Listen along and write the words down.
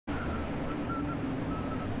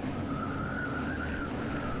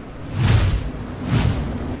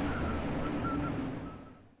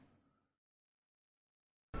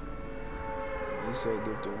You said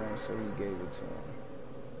give to one, so he gave it to him.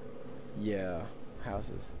 Yeah,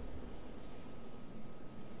 houses.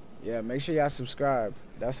 Yeah, make sure y'all subscribe.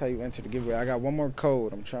 That's how you enter the giveaway. I got one more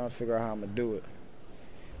code. I'm trying to figure out how I'm gonna do it.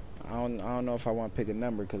 I don't know if I want to pick a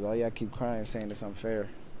number because all y'all keep crying saying it's unfair.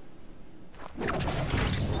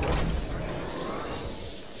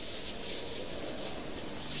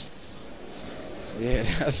 Yeah,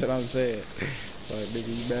 that's what I'm saying. Like, nigga,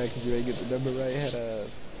 you mad because you ain't get the number right? Head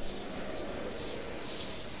ass.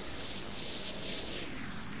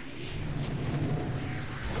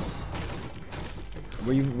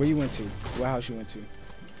 Where you went to? What house you went to?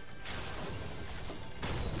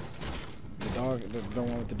 The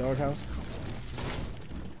one with the dog house?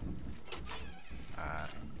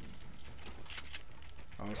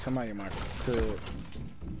 Oh, somebody in my crib.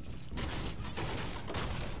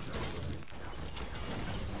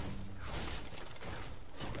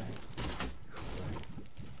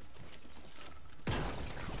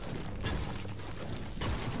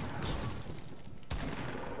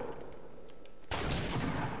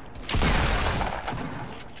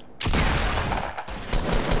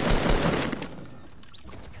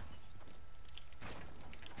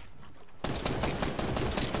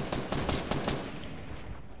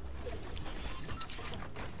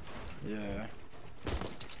 Yeah.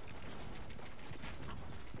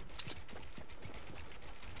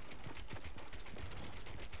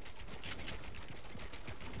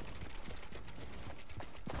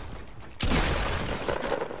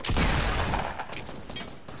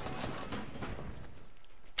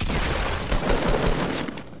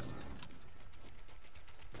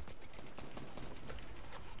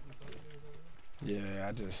 Yeah,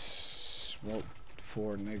 I just smoked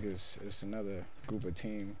 4 niggas. It's another group of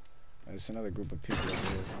team. It's another group of people over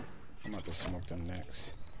here. I'm about to smoke them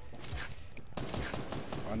next.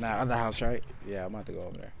 On that other house, right? Yeah, I'm about to go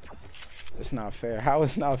over there. It's not fair. How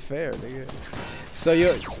it's not fair, nigga? So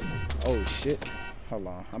you're... Oh, shit. Hold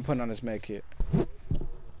on. I'm putting on this med kit. Yeah,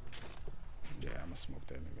 I'm gonna smoke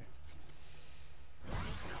that nigga.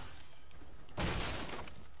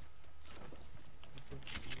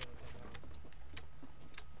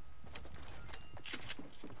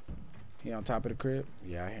 He on top of the crib?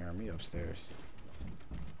 Yeah, I hear him. He upstairs.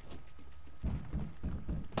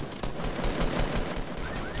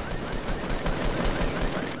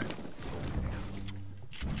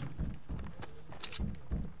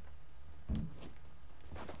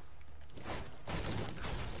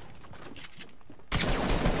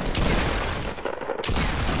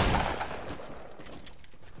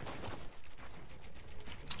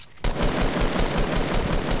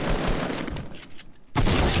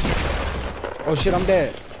 Oh shit, I'm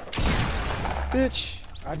dead. Bitch,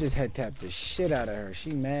 I just head tapped the shit out of her.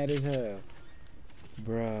 She mad as hell.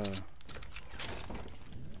 Bruh.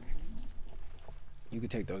 You could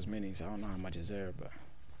take those minis. I don't know how much is there, but...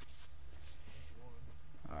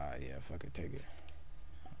 yeah, fuck it, take it.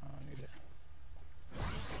 I don't need it.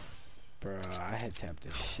 Bruh, I head tapped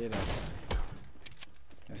the shit out of her.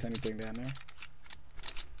 There's anything down there?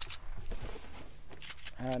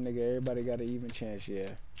 Ah, nigga, everybody got an even chance,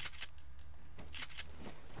 yeah.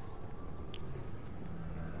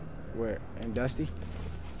 Where? In Dusty?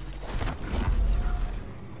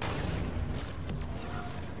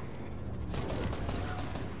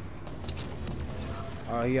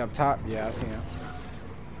 Oh, he up top? Yeah, I see him.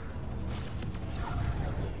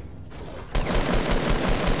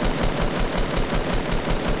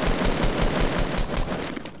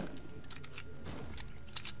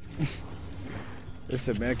 It's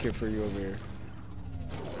a med kit for you over here.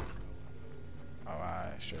 Oh,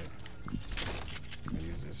 alright, sure. I'm gonna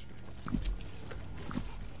use this.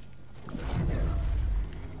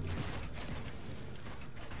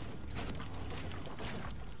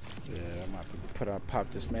 Yeah, I'm about to pop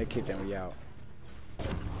this med kit, then we out.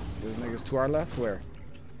 Those niggas to our left? Where?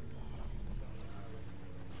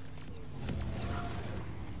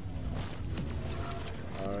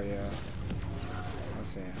 Oh yeah. I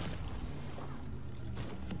see him.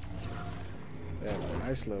 They have a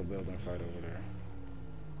nice little building fight over there.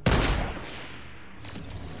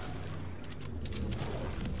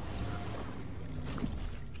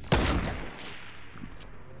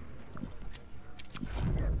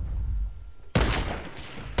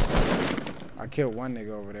 I killed one nigga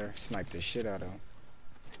over there, sniped the shit out of him.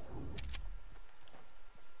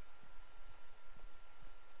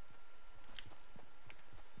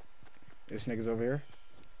 This nigga's over here?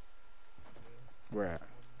 Where at?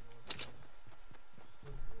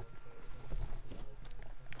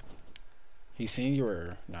 He seen you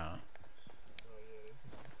or nah?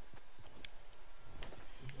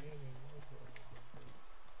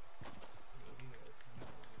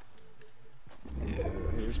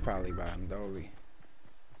 probably by Dolly.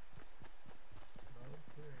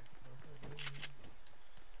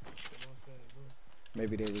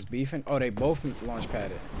 Maybe they was beefing. Oh, they both launch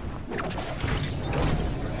padded.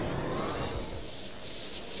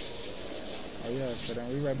 Oh yeah, so then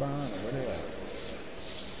we right behind them. Where they at?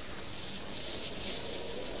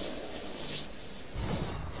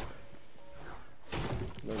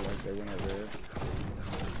 Look like they went over there.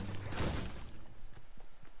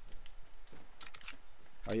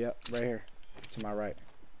 Oh yeah, right here. To my right.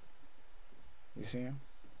 You see him?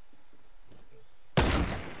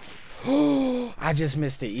 Oh, I just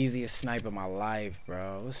missed the easiest snipe of my life,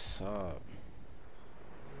 bro. What's up?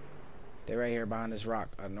 They right here behind this rock,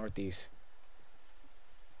 northeast.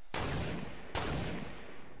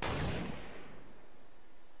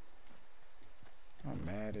 I'm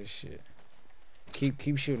mad as shit.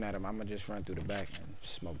 Keep shooting at him. I'ma just run through the back and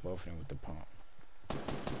smoke both of them with the pump.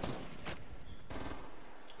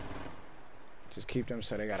 Just keep them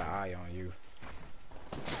so they got an eye on you.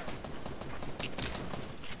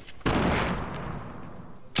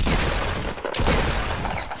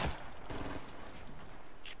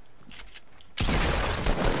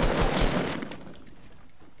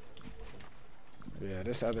 Yeah,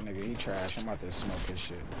 this other nigga, he trash. I'm about to smoke his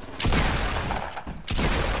shit.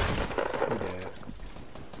 He dead.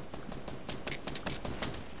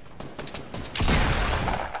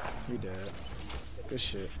 He dead. Good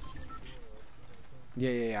shit.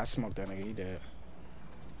 Yeah, I smoked that nigga. He dead.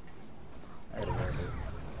 I gotta grab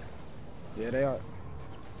it. Yeah, they all.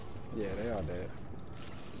 Yeah, they all dead.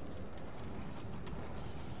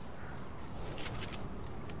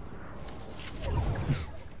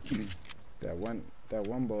 That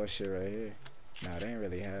one bullshit right here. Nah, they ain't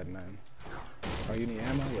really had nothing. Oh, you need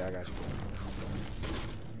ammo? Yeah, I got you. Let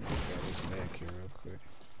me grab this back here real quick.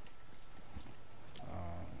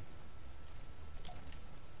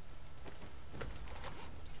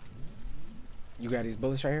 You got these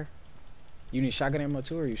bullets right here? You need shotgun ammo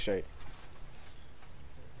too, or are you straight?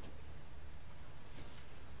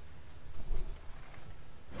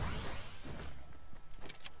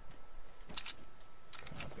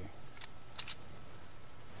 Copy.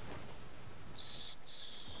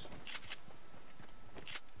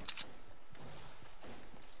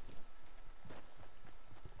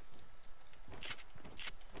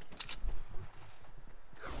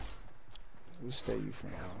 What state you from?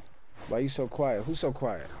 Why you so quiet? Who's so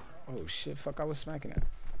quiet? Oh shit, fuck, I was smacking that.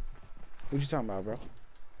 What you talking about, bro?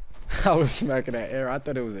 I was smacking that air. I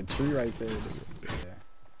thought it was a tree right there.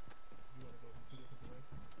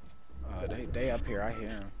 Yeah. They up here. I hear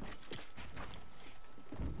them.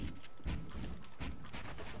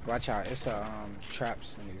 Watch out, it's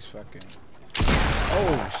traps in these fucking.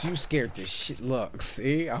 Oh, you scared the shit. Look,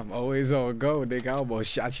 see, I'm always on go, nigga. I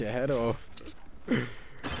almost shot your head off.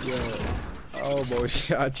 Yeah, I almost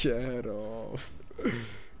shot your head off.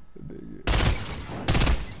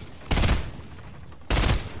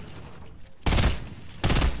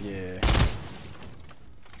 Yeah.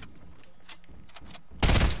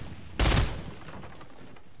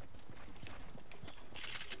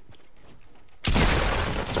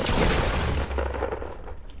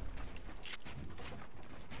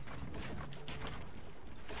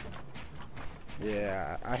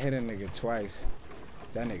 Yeah, I hit a nigga twice.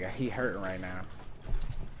 That nigga, he hurting right now.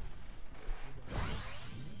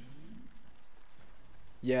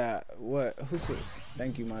 Yeah, what? Who's it?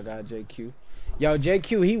 Thank you, my guy, JQ. Yo,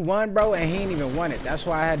 JQ, he won, bro, and he ain't even won it. That's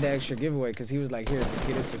why I had the extra giveaway, because he was like, here, just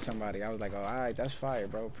get this to somebody. I was like, oh, alright, that's fire,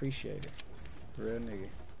 bro. Appreciate it. Real nigga.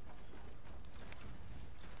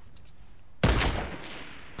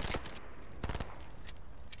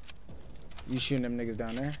 You shooting them niggas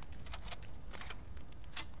down there?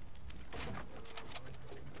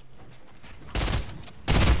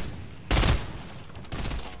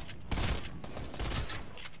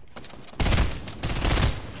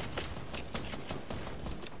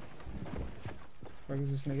 Where is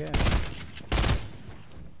this nigga at?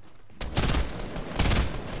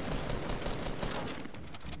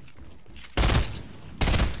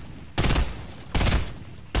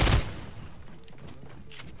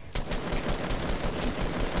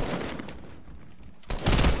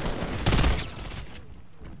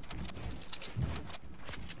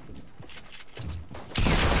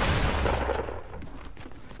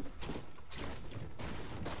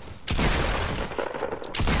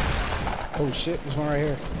 Oh shit, there's one right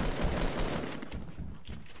here.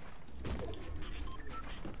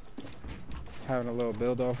 Having a little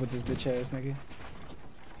build off with this bitch ass nigga.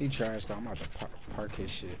 He trashed though. I'm about to park his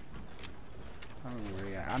shit. I don't know where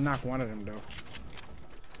he at. I knocked one of them though.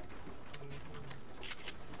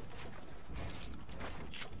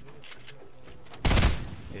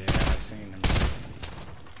 seen him.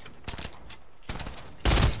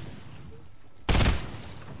 I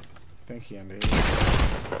think he under here.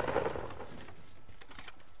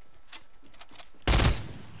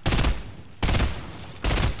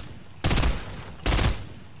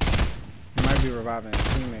 He might be reviving his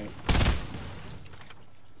teammate.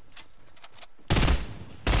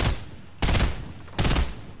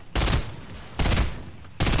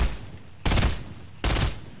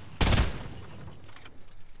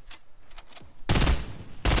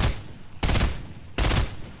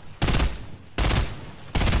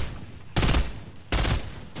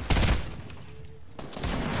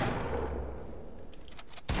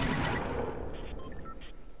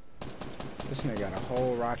 This nigga got a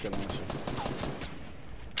whole rocket launcher.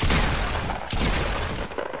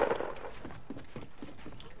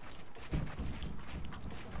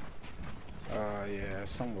 Yeah,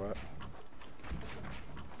 somewhat.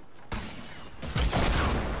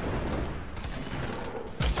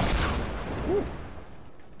 Woo.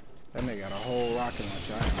 That nigga got a whole rocket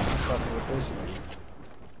launcher. I am not fucking with this nigga.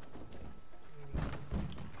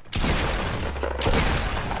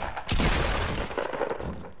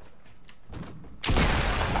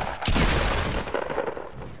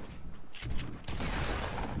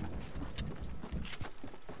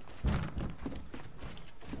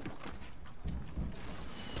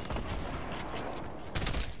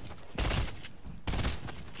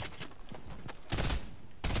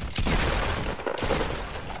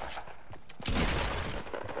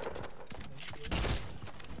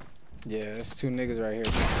 Yeah, there's two niggas right here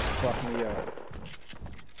trying to fuck me up.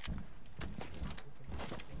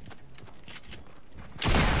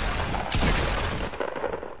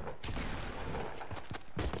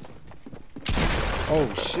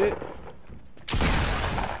 Oh shit.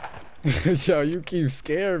 Yo, you keep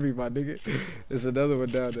scaring me, my nigga. There's another one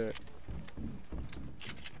down there.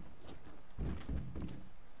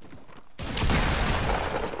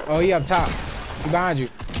 Oh, he up top. He behind you.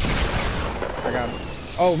 I got him.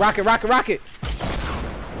 Oh, rocket, rocket, rocket!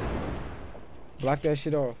 Block that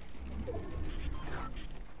shit off.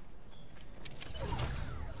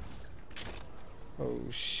 Oh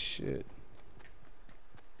shit.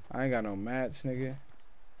 I ain't got no mats, nigga.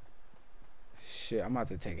 Shit, I'm about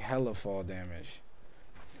to take hella fall damage.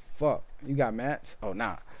 Fuck. You got mats? Oh,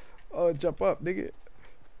 nah. Oh, jump up, nigga.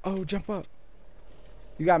 Oh, jump up.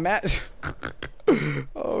 You got mats?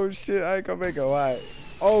 Oh shit, I ain't gonna make it. Alright.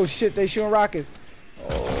 Oh shit, they shooting rockets.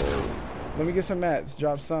 Oh, let me get some mats.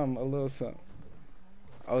 Drop some, a little something.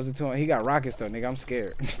 Oh, is it too? He got rockets though, nigga. I'm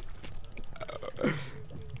scared.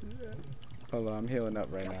 Hold on, I'm healing up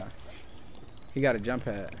right now. He got a jump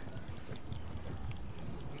pad.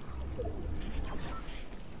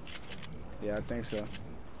 Yeah, I think so.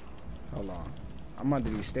 Hold on. I'm under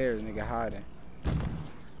these stairs, nigga, hiding.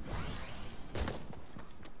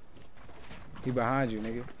 He behind you,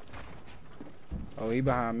 nigga. Oh, he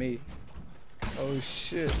behind me. Oh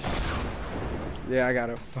shit. Yeah, I got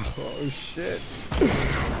him. Oh shit.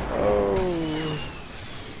 Oh.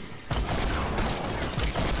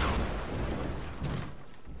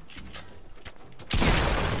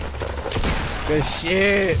 Good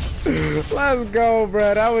shit. Let's go,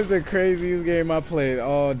 bro. That was the craziest game I played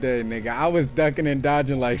all day, nigga. I was ducking and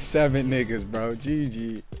dodging like 7 niggas, bro.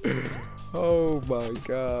 GG. Oh my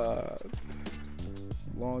god.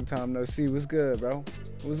 Long time no see. What's good, bro?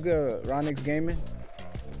 What's good? Ronix Gaming?